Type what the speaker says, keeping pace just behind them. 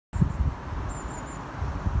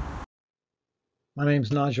My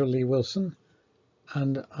name's Nigel Lee Wilson,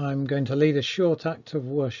 and I'm going to lead a short act of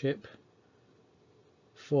worship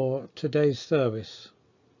for today's service,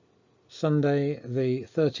 Sunday the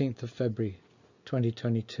 13th of February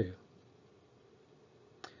 2022.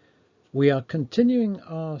 We are continuing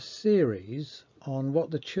our series on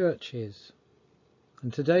what the church is,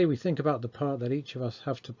 and today we think about the part that each of us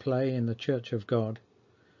have to play in the Church of God.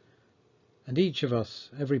 And each of us,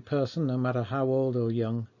 every person, no matter how old or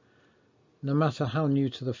young, no matter how new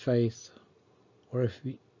to the faith, or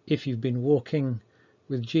if you've been walking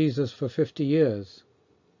with Jesus for 50 years,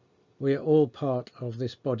 we are all part of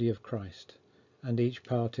this body of Christ, and each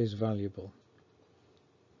part is valuable.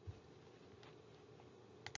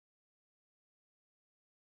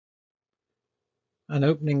 An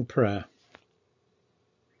opening prayer.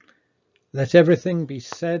 Let everything be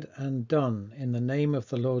said and done in the name of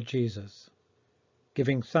the Lord Jesus,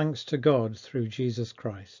 giving thanks to God through Jesus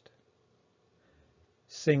Christ.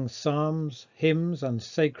 Sing psalms, hymns, and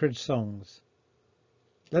sacred songs.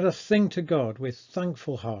 Let us sing to God with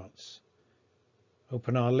thankful hearts.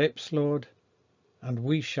 Open our lips, Lord, and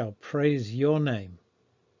we shall praise your name.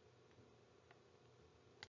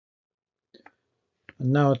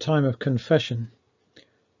 And now a time of confession.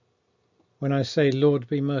 When I say, Lord,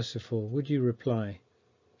 be merciful, would you reply,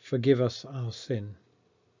 forgive us our sin?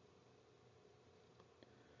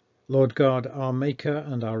 Lord God, our Maker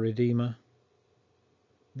and our Redeemer,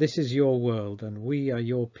 this is your world and we are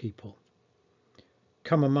your people.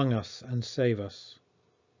 Come among us and save us.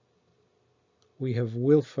 We have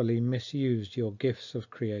willfully misused your gifts of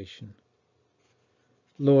creation.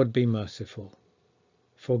 Lord, be merciful.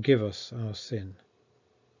 Forgive us our sin.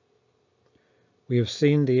 We have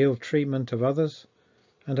seen the ill treatment of others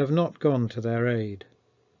and have not gone to their aid.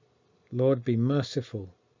 Lord, be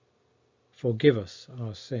merciful. Forgive us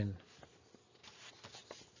our sin.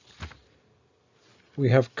 We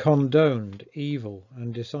have condoned evil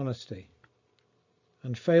and dishonesty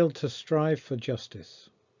and failed to strive for justice.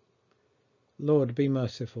 Lord, be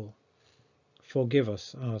merciful. Forgive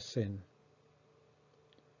us our sin.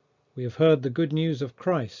 We have heard the good news of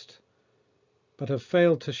Christ, but have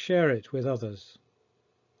failed to share it with others.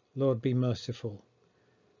 Lord, be merciful.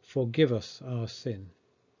 Forgive us our sin.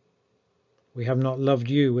 We have not loved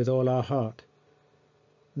you with all our heart,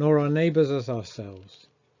 nor our neighbours as ourselves.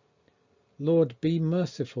 Lord, be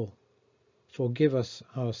merciful. Forgive us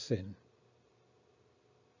our sin.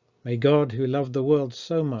 May God, who loved the world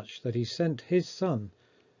so much that he sent his Son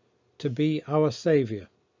to be our Saviour,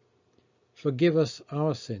 forgive us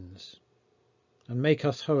our sins and make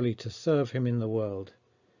us holy to serve him in the world,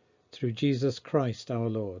 through Jesus Christ our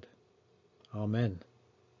Lord. Amen.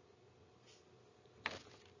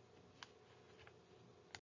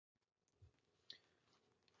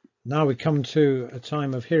 Now we come to a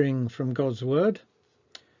time of hearing from God's Word,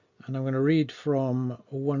 and I'm going to read from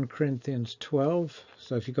 1 Corinthians 12.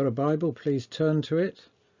 So if you've got a Bible, please turn to it.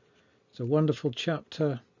 It's a wonderful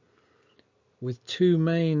chapter with two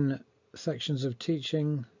main sections of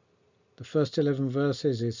teaching. The first 11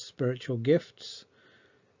 verses is spiritual gifts,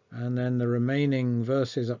 and then the remaining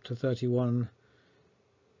verses up to 31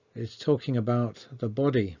 is talking about the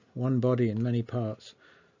body, one body in many parts.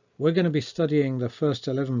 We're going to be studying the first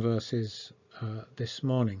 11 verses this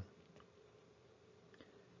morning.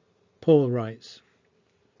 Paul writes,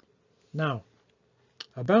 "Now,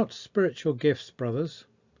 about spiritual gifts, brothers,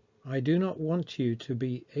 I do not want you to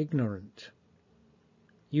be ignorant.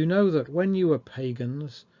 You know that when you were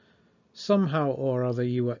pagans, somehow or other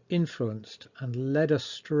you were influenced and led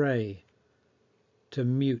astray to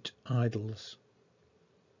mute idols.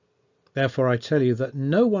 Therefore I tell you that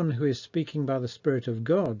no one who is speaking by the Spirit of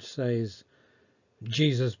God says,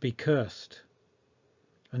 'Jesus be cursed,'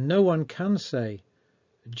 and no one can say,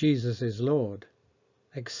 'Jesus is Lord,'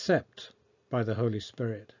 except by the Holy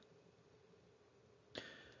Spirit.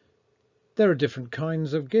 There are different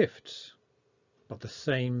kinds of gifts, but the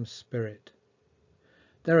same Spirit.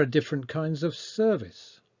 There are different kinds of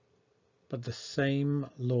service, but the same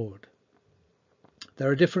Lord. There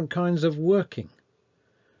are different kinds of working,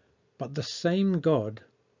 but the same God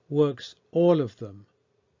works all of them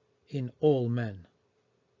in all men.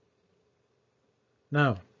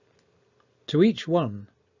 Now, to each one,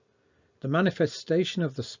 the manifestation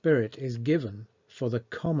of the Spirit is given for the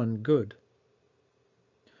common good.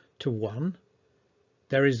 To one,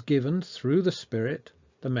 there is given through the Spirit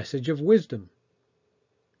the message of wisdom.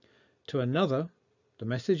 To another, the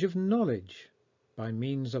message of knowledge by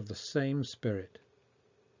means of the same Spirit.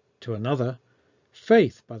 To another,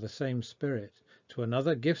 faith by the same Spirit. To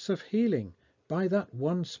another, gifts of healing by that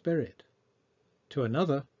one Spirit. To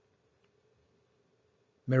another,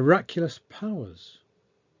 miraculous powers,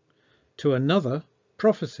 to another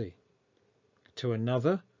prophecy, to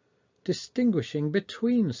another distinguishing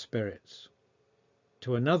between spirits,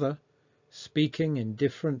 to another speaking in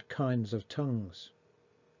different kinds of tongues,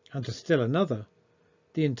 and to still another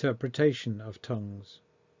the interpretation of tongues.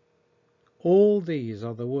 All these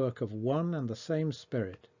are the work of one and the same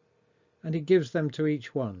Spirit, and he gives them to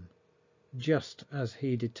each one, just as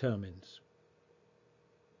he determines.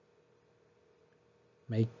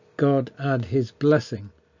 May God add his blessing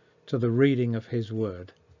to the reading of his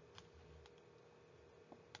word.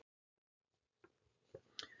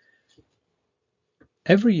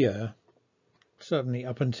 Every year, certainly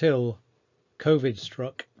up until COVID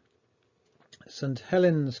struck, St.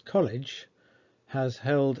 Helens College has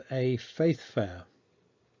held a faith fair.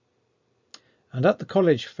 And at the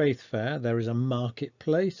college faith fair there is a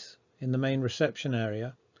marketplace in the main reception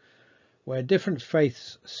area where different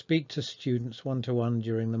faiths speak to students one-to-one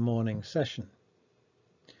during the morning session.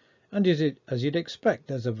 And as you'd expect,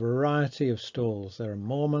 there's a variety of stalls. There are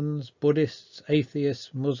Mormons, Buddhists,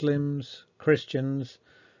 atheists, Muslims, Christians,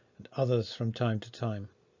 and others from time to time.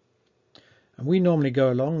 And we normally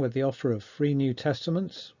go along with the offer of free New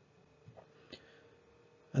Testaments.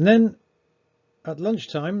 And then at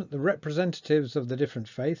lunchtime, the representatives of the different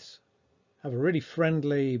faiths have a really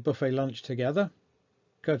friendly buffet lunch together,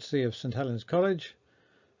 courtesy of St. Helens College.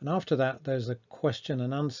 And after that, there's a question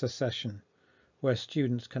and answer session where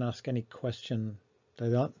students can ask any question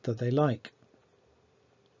that they like.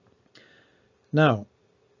 Now,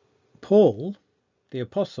 Paul, the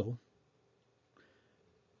apostle,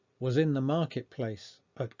 was in the marketplace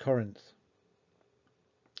at Corinth,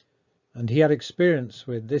 and he had experience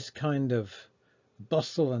with this kind of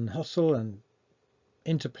bustle and hustle and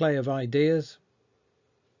interplay of ideas.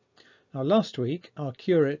 Now, last week, our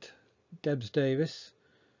curate, Debs Davis,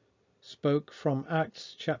 spoke from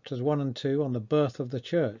Acts chapters 1 and 2 on the birth of the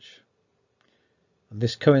church. And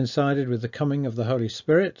this coincided with the coming of the Holy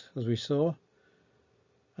Spirit, as we saw,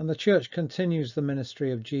 and the church continues the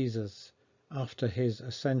ministry of Jesus after his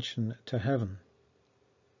ascension to heaven.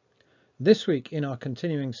 This week, in our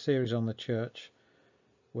continuing series on the church,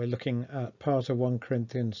 we're looking at part of 1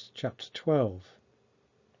 Corinthians chapter 12.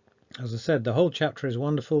 As I said, the whole chapter is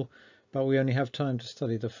wonderful, but we only have time to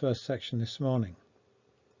study the first section this morning.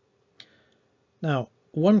 Now,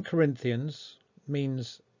 1 Corinthians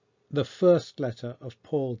means the first letter of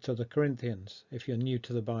Paul to the Corinthians, if you're new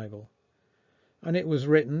to the Bible. And it was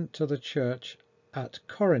written to the church at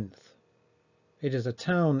Corinth. It is a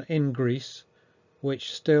town in Greece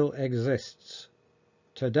which still exists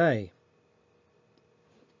today.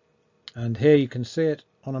 And here you can see it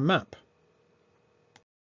on a map.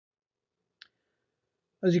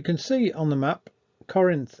 As you can see on the map,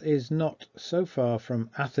 Corinth is not so far from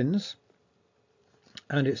Athens,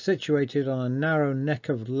 and it's situated on a narrow neck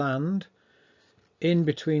of land in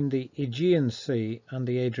between the Aegean Sea and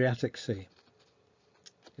the Adriatic Sea.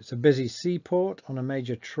 It's a busy seaport on a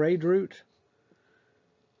major trade route,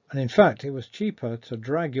 and in fact it was cheaper to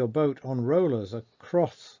drag your boat on rollers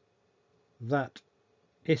across that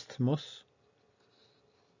isthmus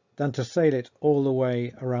than to sail it all the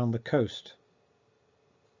way around the coast.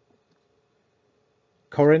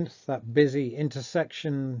 Corinth, that busy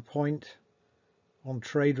intersection point on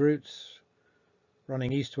trade routes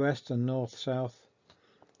running east-west and north-south,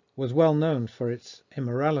 was well known for its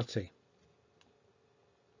immorality.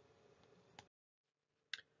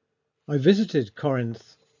 I visited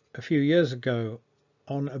Corinth a few years ago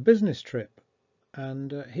on a business trip,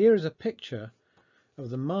 and here is a picture of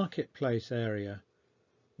the marketplace area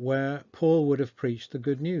where Paul would have preached the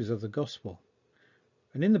good news of the gospel.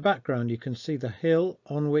 And in the background you can see the hill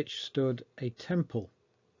on which stood a temple.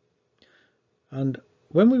 And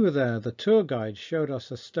when we were there, the tour guide showed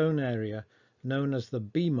us a stone area known as the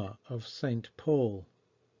Bema of St. Paul.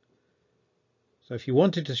 So if you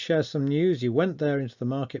wanted to share some news, you went there into the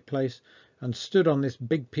marketplace and stood on this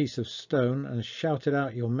big piece of stone and shouted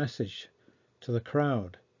out your message to the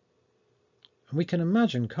crowd. And we can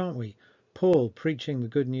imagine, can't we, Paul preaching the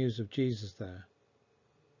good news of Jesus there.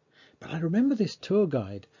 But I remember this tour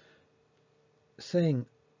guide saying,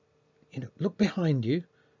 look behind you,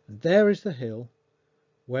 and there is the hill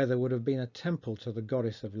where there would have been a temple to the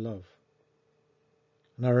goddess of love.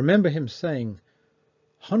 And I remember him saying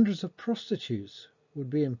hundreds of prostitutes would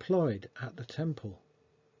be employed at the temple.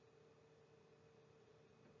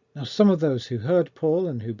 Now, some of those who heard Paul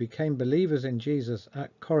and who became believers in Jesus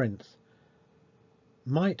at Corinth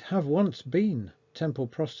might have once been temple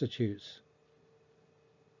prostitutes,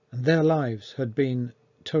 and their lives had been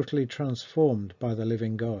totally transformed by the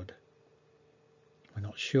living God. We're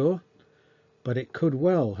not sure, but it could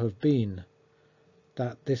well have been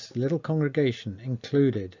that this little congregation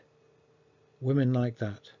included women like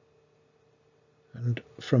that, and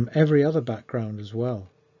from every other background as well.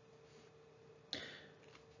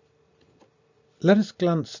 Let us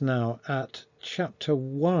glance now at chapter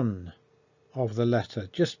 1 of the letter,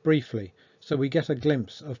 just briefly, so we get a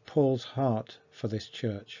glimpse of Paul's heart for this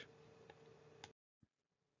church.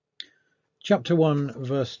 Chapter 1,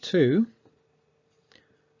 verse 2.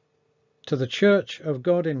 To the church of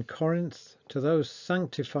God in Corinth, to those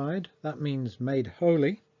sanctified, that means made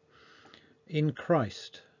holy, in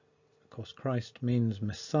Christ. Of course, Christ means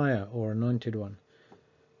Messiah or Anointed One.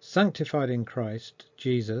 Sanctified in Christ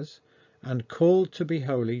Jesus, and called to be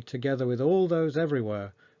holy, together with all those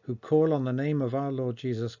everywhere who call on the name of our Lord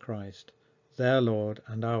Jesus Christ, their Lord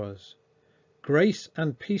and ours. Grace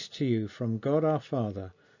and peace to you from God our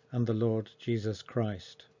Father and the Lord Jesus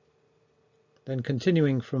Christ. Then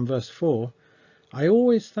continuing from verse 4, I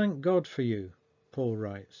always thank God for you, Paul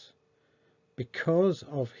writes, because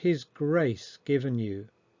of his grace given you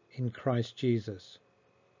in Christ Jesus.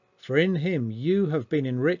 For in him you have been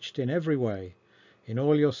enriched in every way, in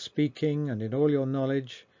all your speaking and in all your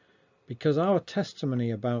knowledge, because our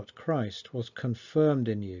testimony about Christ was confirmed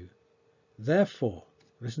in you. Therefore,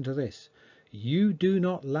 listen to this, you do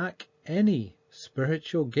not lack any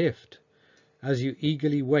spiritual gift, as you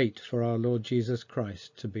eagerly wait for our Lord Jesus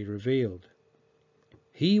Christ to be revealed.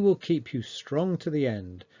 He will keep you strong to the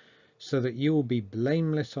end, so that you will be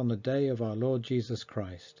blameless on the day of our Lord Jesus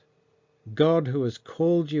Christ. God, who has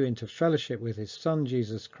called you into fellowship with his Son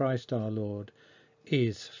Jesus Christ our Lord,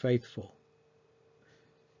 is faithful.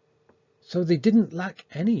 So they didn't lack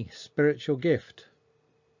any spiritual gift.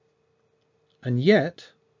 And yet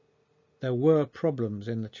there were problems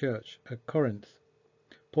in the church at Corinth.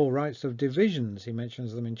 Paul writes of divisions. He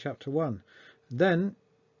mentions them in chapter 1. Then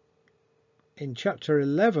in chapter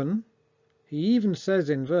 11 he even says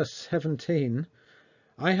in verse 17,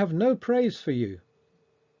 I have no praise for you,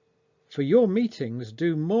 for your meetings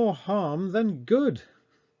do more harm than good.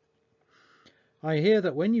 I hear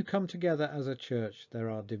that when you come together as a church, there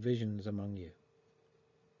are divisions among you.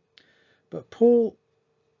 But Paul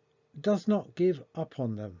does not give up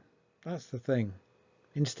on them. That's the thing.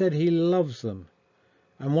 Instead, he loves them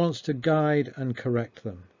and wants to guide and correct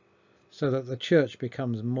them so that the church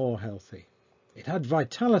becomes more healthy. It had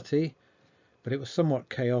vitality, but it was somewhat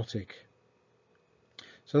chaotic.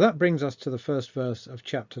 So that brings us to the first verse of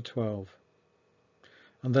chapter 12.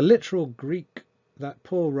 And the literal Greek that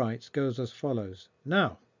Paul writes goes as follows.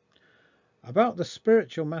 Now, about the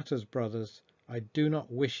spiritual matters, brothers, I do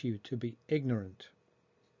not wish you to be ignorant.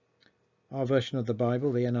 Our version of the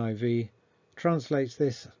Bible, the NIV, translates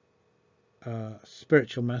this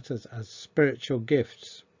spiritual matters as spiritual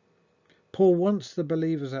gifts. Paul wants the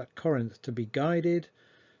believers at Corinth to be guided,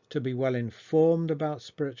 to be well informed about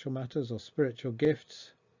spiritual matters or spiritual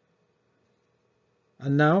gifts.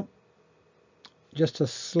 And now, just a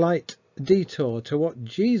slight detour to what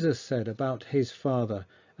Jesus said about his Father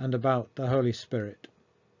and about the Holy Spirit.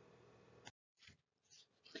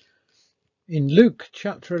 In Luke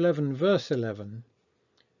chapter 11 verse 11,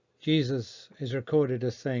 Jesus is recorded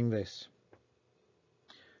as saying this,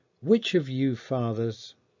 which of you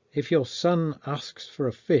fathers, if your son asks for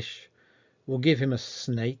a fish, will give him a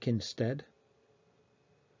snake instead?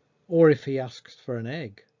 Or if he asks for an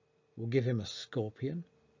egg, will give him a scorpion?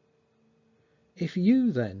 If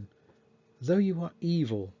you then, though you are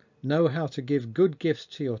evil, know how to give good gifts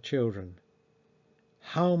to your children,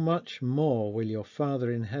 how much more will your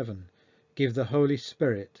Father in heaven give the Holy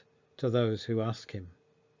Spirit to those who ask him?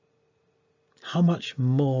 How much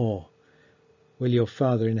more will your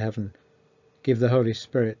Father in heaven give the Holy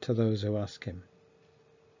Spirit to those who ask him?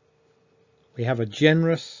 We have a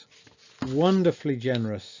generous, wonderfully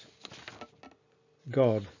generous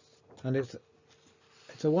God, and it's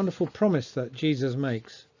a wonderful promise that Jesus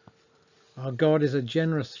makes. Our God is a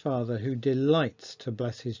generous Father who delights to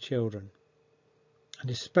bless his children, and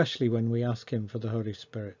especially when we ask him for the Holy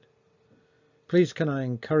Spirit. Please can I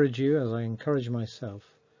encourage you, as I encourage myself,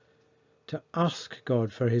 to ask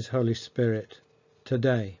God for his Holy Spirit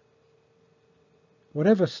today.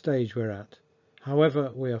 Whatever stage we're at,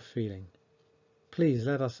 however we are feeling, please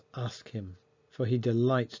let us ask him, for he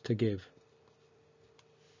delights to give.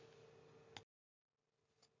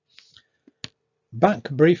 Back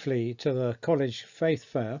briefly to the college faith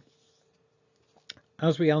fair.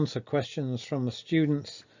 As we answer questions from the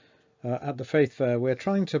students at the faith fair, we're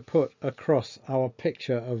trying to put across our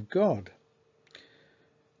picture of God.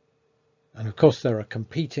 And of course there are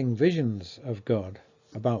competing visions of God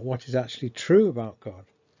about what is actually true about God.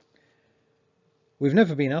 We've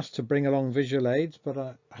never been asked to bring along visual aids, but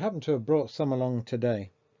I happen to have brought some along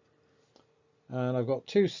today. And I've got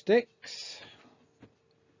two sticks, a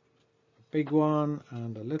big one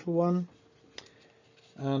and a little one.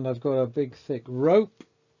 And I've got a big thick rope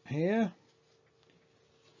here.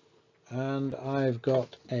 And I've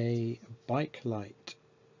got a bike light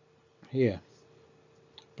here.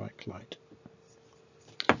 Bike light.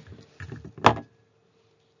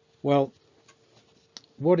 Well,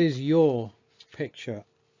 what is your picture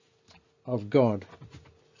of God?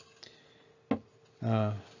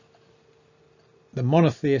 The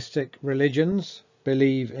monotheistic religions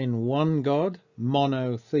believe in one God,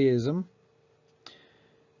 monotheism.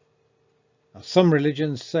 Some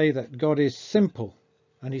religions say that God is simple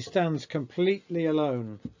and he stands completely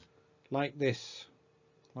alone, like this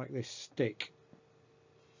stick.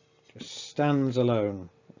 Just stands alone.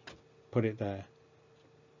 Put it there.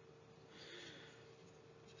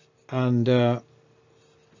 And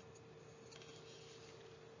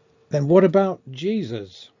then what about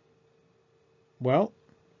Jesus? Well,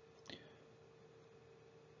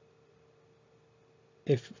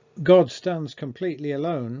 if God stands completely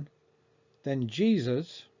alone, then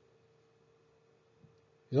Jesus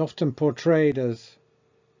is often portrayed as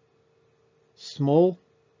small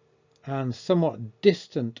and somewhat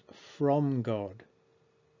distant from God.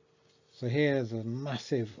 So here's a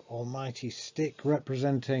massive almighty stick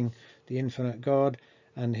representing the infinite God,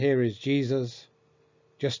 and here is Jesus,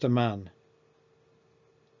 just a man.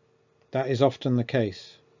 That is often the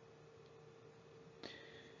case.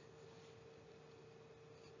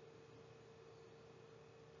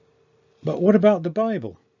 But what about the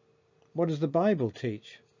Bible? What does the Bible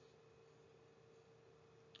teach?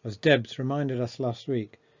 As Debs reminded us last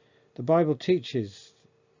week, the Bible teaches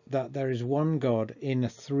that there is one God in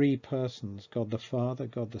three persons: God the Father,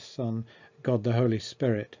 God the Son, God the Holy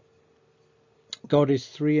Spirit. God is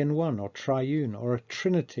three in one, or triune, or a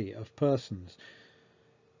trinity of persons.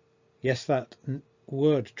 Yes, that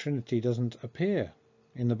word Trinity doesn't appear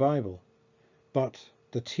in the Bible, but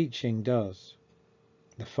the teaching does.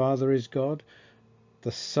 The Father is God,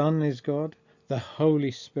 the Son is God, the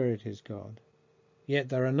Holy Spirit is God. Yet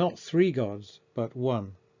there are not three gods, but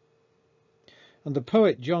one. And the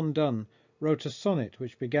poet John Donne wrote a sonnet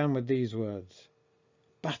which began with these words: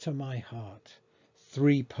 "Batter my heart,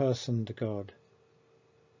 three-personed God."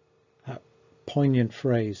 That poignant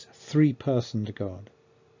phrase, three-personed God.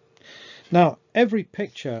 Now, every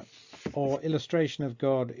picture or illustration of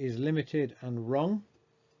God is limited and wrong,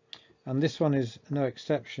 and this one is no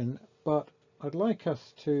exception, but I'd like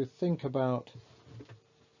us to think about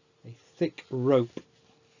a thick rope.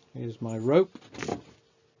 Here's my rope,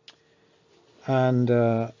 and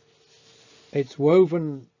it's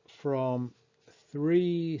woven from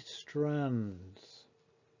 3 strands.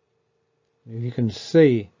 You can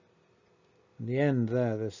see at the end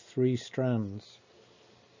there's 3 strands.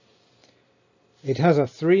 It has a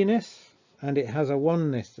threeness and it has a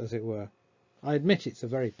oneness, as it were. I admit it's a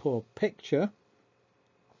very poor picture,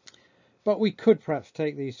 but we could perhaps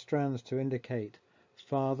take these strands to indicate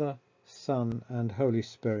Father, Son and Holy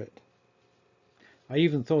Spirit. I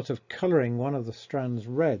even thought of colouring one of the strands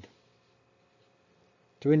red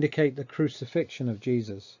to indicate the crucifixion of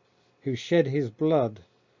Jesus, who shed his blood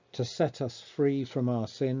to set us free from our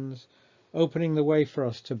sins, opening the way for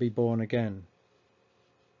us to be born again.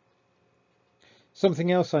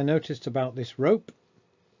 Something else I noticed about this rope: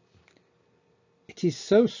 it is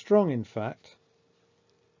so strong, in fact,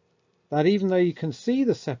 that even though you can see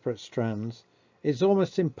the separate strands, it's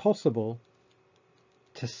almost impossible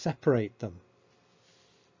to separate them.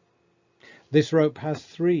 This rope has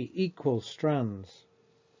 3 equal strands.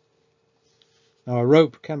 Now, a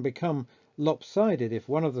rope can become lopsided if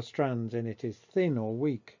one of the strands in it is thin or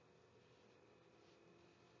weak.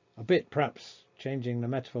 A bit, perhaps changing the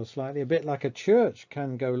metaphor slightly, a bit like a church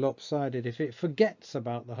can go lopsided if it forgets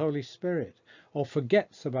about the Holy Spirit, or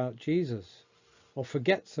forgets about Jesus, or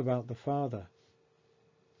forgets about the Father,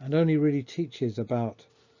 and only really teaches about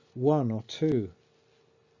 1 or 2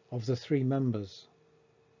 of the 3 members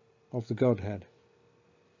of the Godhead.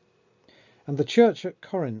 And the church at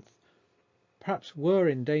Corinth perhaps were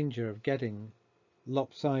in danger of getting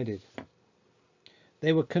lopsided.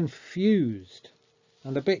 They were confused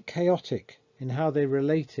and a bit chaotic in how they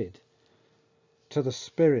related to the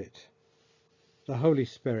Spirit, the Holy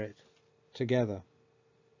Spirit, together.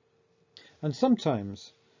 And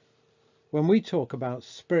sometimes when we talk about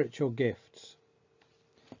spiritual gifts,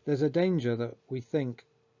 there's a danger that we think,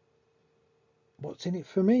 what's in it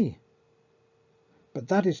for me? But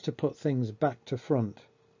that is to put things back to front.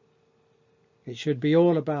 It should be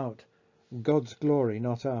all about God's glory,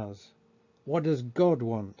 not ours. What does God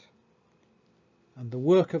want? And the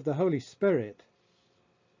work of the Holy Spirit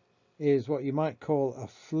is what you might call a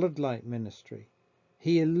floodlight ministry.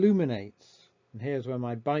 He illuminates, and here's where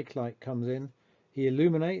my bike light comes in. He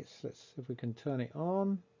illuminates. Let's see if we can turn it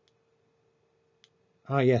on.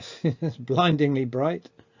 Ah, yes, it's blindingly bright,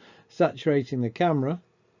 saturating the camera.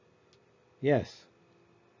 Yes,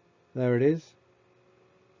 there it is.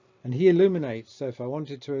 And he illuminates. So if I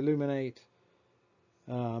wanted to illuminate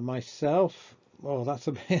myself, oh, that's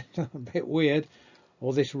a bit weird.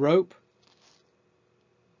 Or this rope.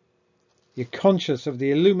 You're conscious of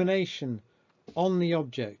the illumination on the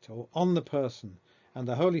object or on the person, and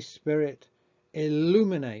the Holy Spirit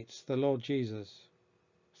illuminates the Lord Jesus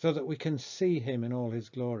so that we can see him in all his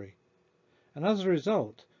glory. And as a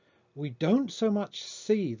result, we don't so much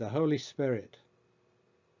see the Holy Spirit.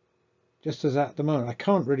 Just as at the moment, I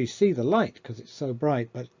can't really see the light because it's so bright,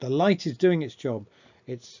 but the light is doing its job.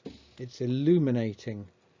 It's illuminating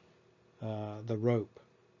the rope.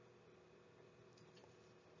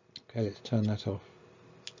 Okay, let's turn that off.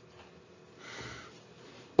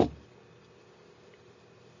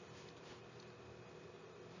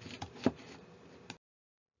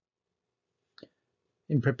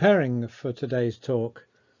 In preparing for today's talk,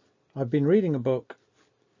 I've been reading a book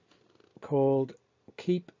called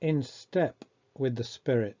Keep in Step with the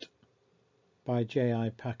Spirit by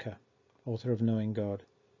J.I. Packer, author of Knowing God.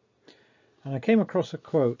 And I came across a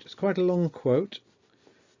quote. It's quite a long quote,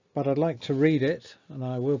 but I'd like to read it, and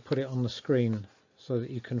I will put it on the screen so that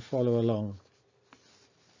you can follow along.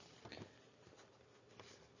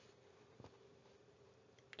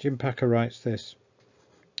 Jim Packer writes this: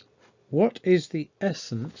 "What is the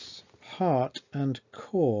essence, heart and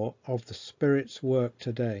core of the Spirit's work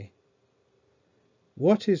today?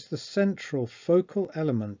 What is the central focal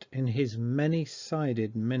element in his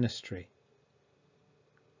many-sided ministry?"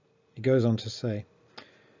 He goes on to say,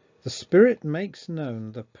 "The Spirit makes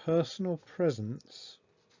known the personal presence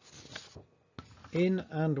in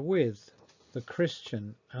and with the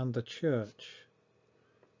Christian and the Church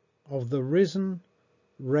of the risen,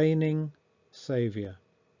 reigning Saviour,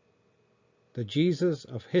 the Jesus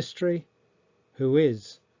of history, who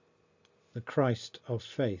is the Christ of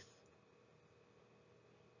faith."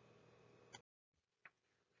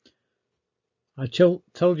 I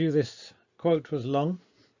told you this quote was long.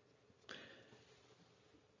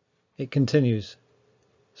 It continues,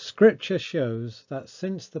 "Scripture shows that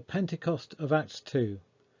since the Pentecost of Acts 2,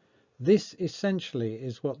 this essentially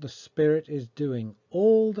is what the Spirit is doing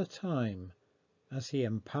all the time as he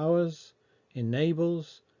empowers,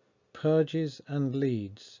 enables, purges and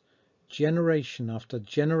leads generation after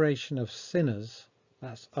generation of sinners,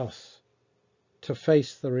 that's us, to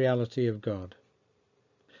face the reality of God.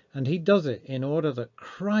 And he does it in order that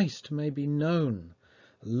Christ may be known,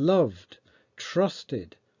 loved,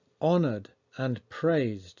 trusted, honoured and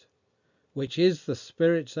praised, which is the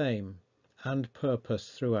Spirit's aim and purpose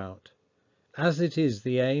throughout, as it is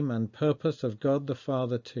the aim and purpose of God the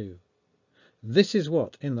Father too. This is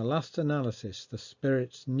what, in the last analysis, the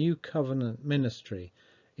Spirit's new covenant ministry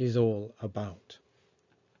is all about."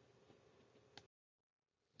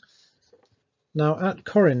 Now, at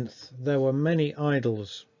Corinth, there were many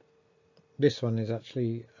idols. This one is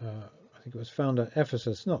actually, I think it was found at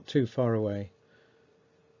Ephesus, not too far away.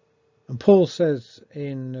 And Paul says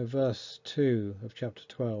in verse 2 of chapter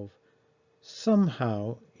 12,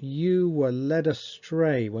 "Somehow you were led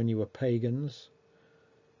astray when you were pagans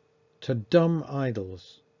to dumb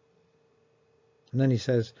idols." And then he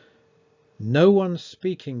says, "No one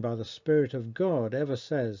speaking by the Spirit of God ever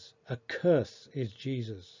says, 'Accursed is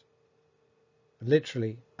Jesus.'"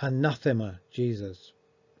 Literally, anathema Jesus.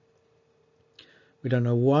 We don't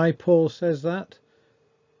know why Paul says that.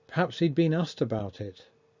 Perhaps he'd been asked about it.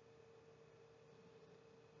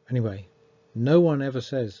 Anyway, no one ever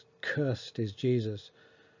says, "Cursed is Jesus,"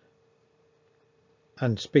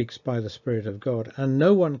 and speaks by the Spirit of God. And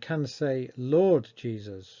no one can say, "Lord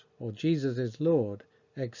Jesus," or "Jesus is Lord,"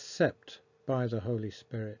 except by the Holy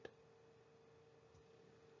Spirit.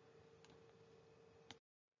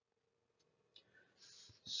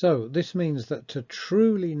 So this means that to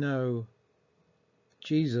truly know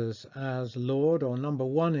Jesus as Lord or number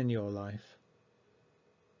one in your life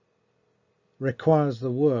requires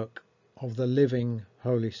the work of the living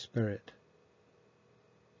Holy Spirit.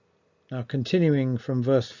 Now, continuing from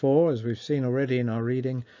verse 4, as we've seen already in our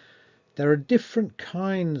reading, there are different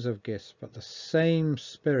kinds of gifts, but the same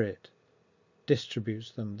Spirit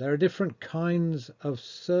distributes them. There are different kinds of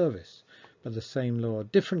service, but the same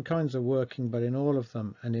Lord. Different kinds of working, but in all of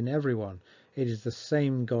them and in everyone, it is the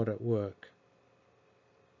same God at work.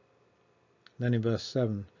 Then in verse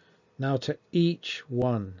 7, Now to each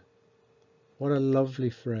one. What a lovely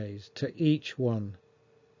phrase, to each one.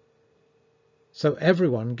 So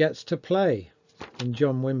everyone gets to play, in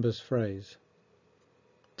John Wimber's phrase.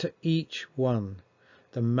 To each one.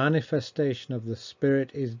 The manifestation of the Spirit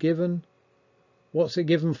is given. What's it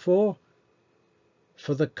given for?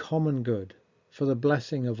 For the common good, for the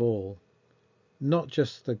blessing of all, not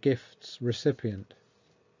just the gift's recipient.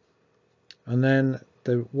 And then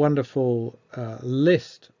the wonderful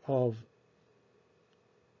list of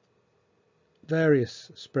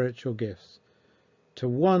various spiritual gifts. To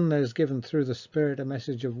one there is given through the Spirit a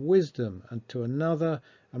message of wisdom, and to another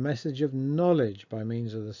a message of knowledge by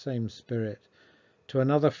means of the same Spirit. To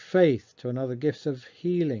another faith, to another gifts of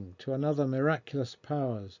healing, to another miraculous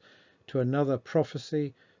powers, to another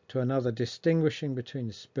prophecy, to another distinguishing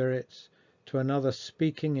between spirits, to another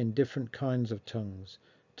speaking in different kinds of tongues,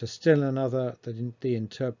 to still another the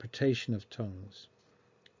interpretation of tongues.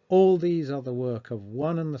 All these are the work of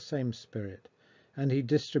one and the same Spirit, and he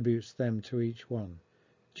distributes them to each one,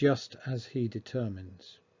 just as he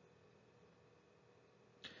determines.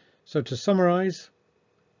 So to summarize,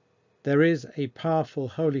 there is a powerful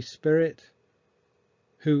Holy Spirit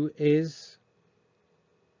who is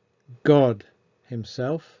God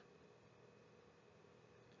himself,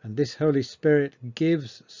 and this Holy Spirit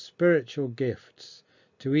gives spiritual gifts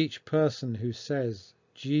to each person who says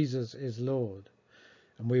Jesus is Lord.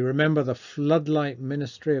 And we remember the floodlight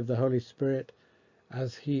ministry of the Holy Spirit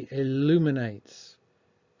as he illuminates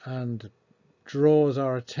and draws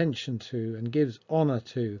our attention to and gives honor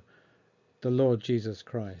to the Lord Jesus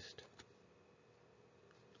Christ.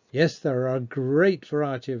 Yes, there are a great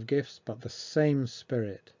variety of gifts, but the same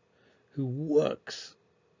Spirit who works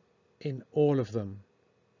in all of them.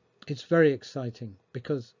 It's very exciting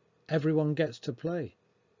because everyone gets to play.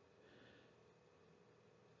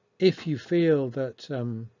 If you feel that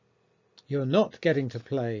you're not getting to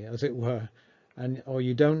play, as it were, or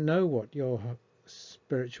you don't know what your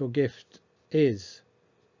spiritual gift is,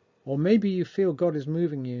 or maybe you feel God is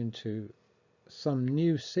moving you into some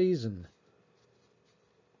new season,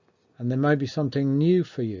 and there may be something new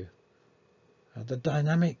for you. The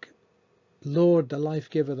dynamic Lord, the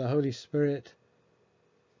life giver, the Holy Spirit,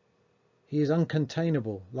 he is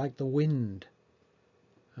uncontainable, like the wind.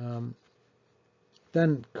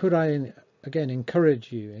 Then could I again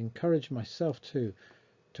encourage myself too,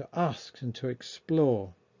 to ask and to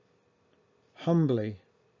explore humbly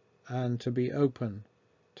and to be open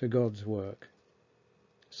to God's work.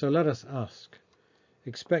 So let us ask,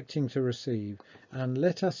 expecting to receive, and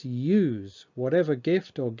let us use whatever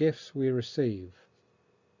gift or gifts we receive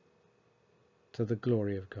to the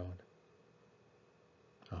glory of God.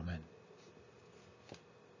 Amen.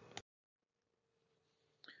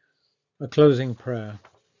 A closing prayer.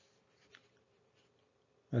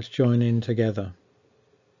 Let's join in together.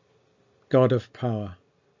 God of power,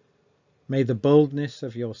 may the boldness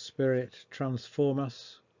of your Spirit transform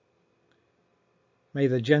us. May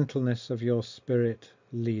the gentleness of your Spirit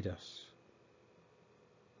lead us.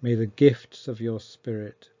 May the gifts of your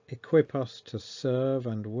Spirit equip us to serve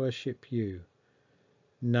and worship you,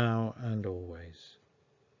 now and always.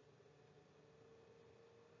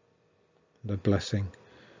 The blessing.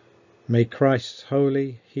 May Christ's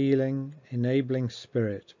holy, healing, enabling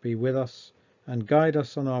Spirit be with us and guide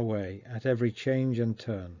us on our way at every change and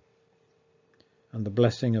turn. And the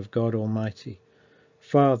blessing of God Almighty,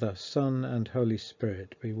 Father, Son, and Holy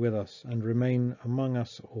Spirit be with us and remain among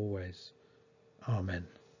us always. Amen.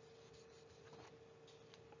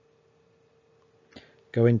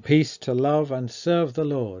 Go in peace to love and serve the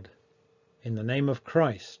Lord. In the name of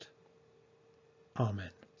Christ. Amen.